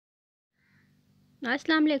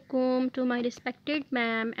Assalamu alaikum to my respected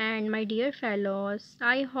ma'am and my dear fellows.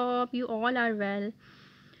 I hope you all are well.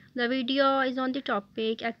 The video is on the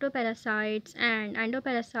topic ectoparasites and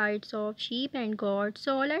endoparasites of sheep and goats.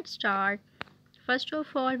 So let's start. First of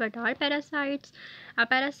all, what are parasites? A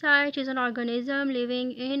parasite is an organism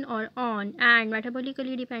living in or on and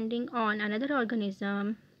metabolically depending on another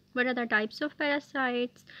organism. What are the types of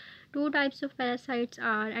parasites? Two types of parasites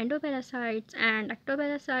are endoparasites and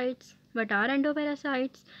ectoparasites. What are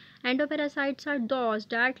endoparasites? Endoparasites are those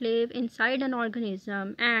that live inside an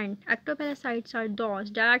organism, and ectoparasites are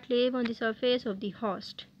those that live on the surface of the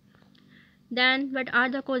host. Then, what are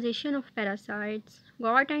the causation of parasites?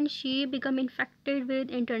 Goat and sheep become infected with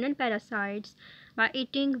internal parasites by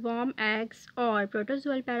eating warm eggs or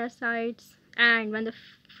protozoal parasites, and when the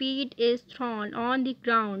feed is thrown on the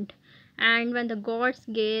ground, and when the goats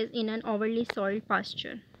gaze in an overly soiled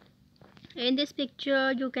pasture. In this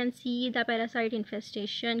picture, you can see the parasite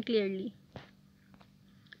infestation clearly.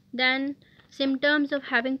 Then, symptoms of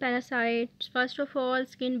having parasites. First of all,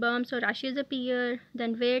 skin bumps or rashes appear,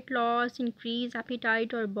 then weight loss, increased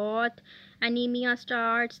appetite or both, anemia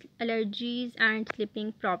starts, allergies and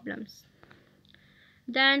sleeping problems.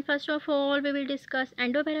 Then, first of all, we will discuss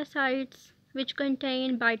endoparasites, which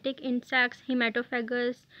contain bitic insects,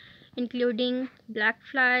 hematophagous, including black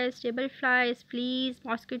flies, table flies, fleas,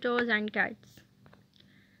 mosquitoes and cats.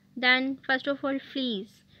 Then, first of all,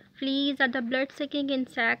 fleas. Fleas are the blood-sucking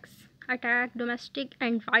insects, attack domestic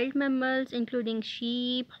and wild mammals including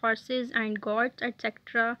sheep, horses and goats,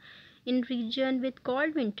 etc. In regions with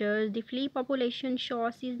cold winters, the flea population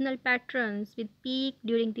shows seasonal patterns with peak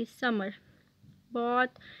during the summer.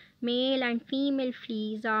 Both male and female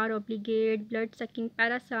fleas are obligate blood-sucking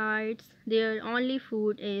parasites. Their only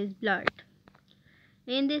food is blood.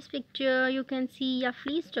 In this picture, you can see a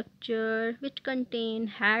flea structure which contain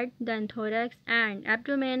head, then thorax and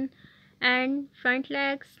abdomen, and front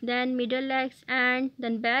legs, then middle legs and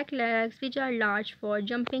then back legs, which are large for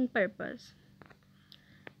jumping purpose.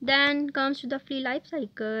 Then comes to the flea life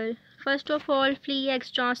cycle. First of all, flea eggs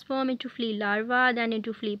transform into flea larva, then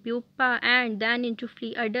into flea pupa, and then into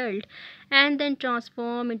flea adult, and then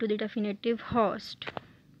transform into the definitive host.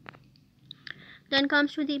 Then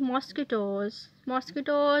comes to the mosquitoes.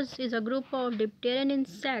 Mosquitoes is a group of dipteran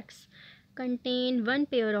insects, contain one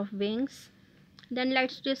pair of wings. Then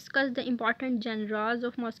let's discuss the important genera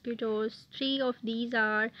of mosquitoes. Three of these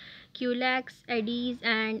are Culex, Aedes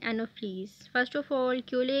and Anopheles. First of all,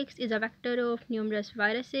 Culex is a vector of numerous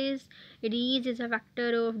viruses. Aedes is a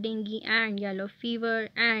vector of dengue and yellow fever,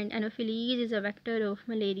 and Anopheles is a vector of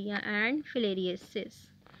malaria and filariasis.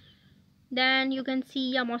 Then you can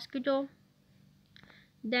see a mosquito.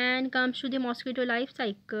 Then comes to the mosquito life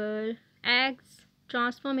cycle. Eggs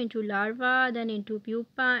transform into larva, then into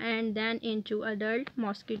pupa, and then into adult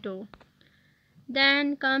mosquito.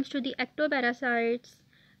 Then comes to the ectoparasites,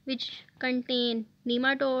 which contain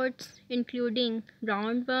nematodes including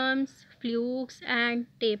roundworms, flukes and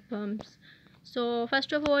tapeworms. So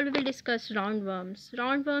first of all, we will discuss roundworms.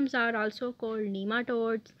 Roundworms are also called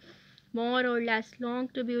nematodes, more or less long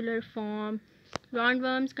tubular form.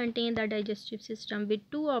 Roundworms contain the digestive system with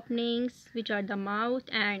two openings, which are the mouth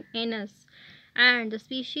and anus, and the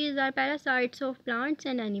species are parasites of plants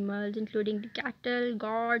and animals including the cattle,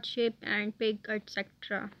 goat, sheep and pig,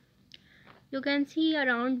 etc. You can see a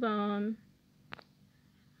roundworm.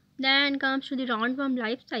 Then comes to the roundworm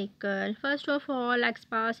life cycle. First of all, eggs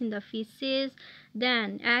pass in the feces,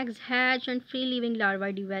 then eggs hatch and free living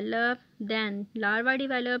larvae develop, then larvae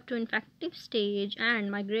develop to infective stage and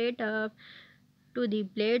migrate up to the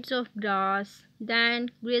blades of grass. Then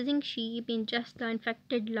grazing sheep ingest the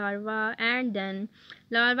infected larva, and then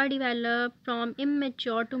larvae develop from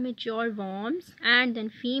immature to mature worms, and then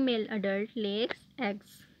female adult lays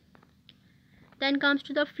eggs. Then comes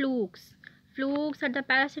to the flukes. Flukes are the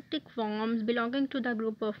parasitic worms belonging to the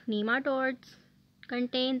group of nematodes.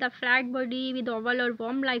 Contain the flat body with oval or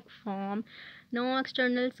worm-like form. No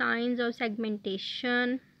external signs of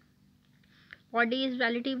segmentation. Body is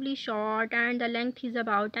relatively short and the length is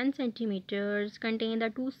about 10 centimeters. Contain the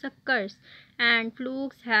two suckers, and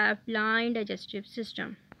flukes have blind digestive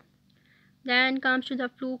system. Then comes to the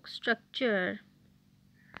fluke structure.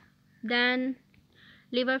 Then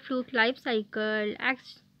liver fluke life cycle.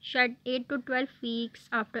 Eggs shed 8 to 12 weeks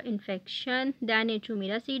after infection, then into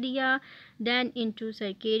miracidia, then into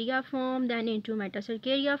cercaria form, then into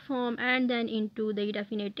metacercaria form, and then into the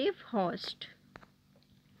definitive host.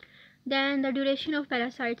 Then the duration of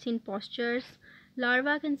parasites in postures.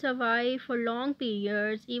 Larvae can survive for long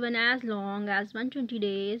periods, even as long as 120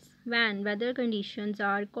 days, when weather conditions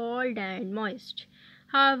are cold and moist.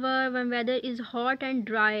 However, when weather is hot and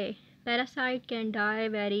dry, parasite can die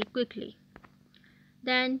very quickly.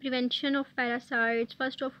 Then prevention of parasites.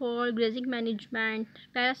 First of all, grazing management.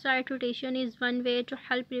 Parasite rotation is one way to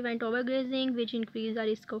help prevent overgrazing, which increase the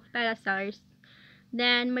risk of parasites.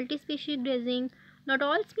 Then multi-species grazing. Not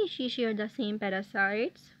all species share the same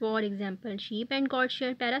parasites. For example, sheep and goats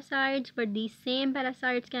share parasites, but these same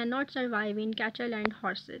parasites cannot survive in cattle and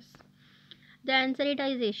horses. Then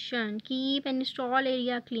sanitization. Keep and install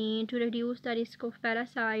area clean to reduce the risk of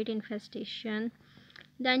parasite infestation.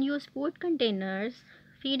 Then use food containers.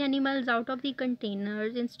 Feed animals out of the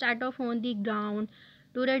containers instead of on the ground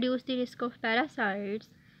to reduce the risk of parasites.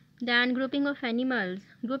 Then grouping of animals.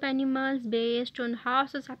 Group animals based on how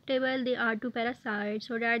susceptible they are to parasites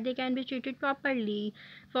so that they can be treated properly.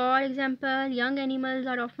 For example, young animals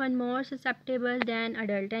are often more susceptible than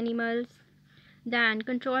adult animals. Then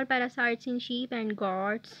control parasites in sheep and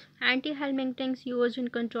goats. Anti-helminths used in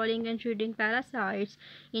controlling and treating parasites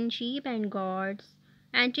in sheep and goats.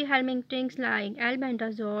 Anti-helminths like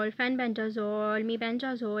albendazole, fenbendazole,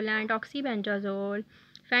 mebendazole, and oxybendazole.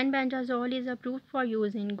 Fenbendazole is approved for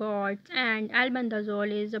use in goats, and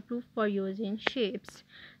albendazole is approved for use in sheep.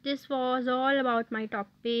 This was all about my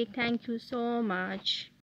topic. Thank you so much.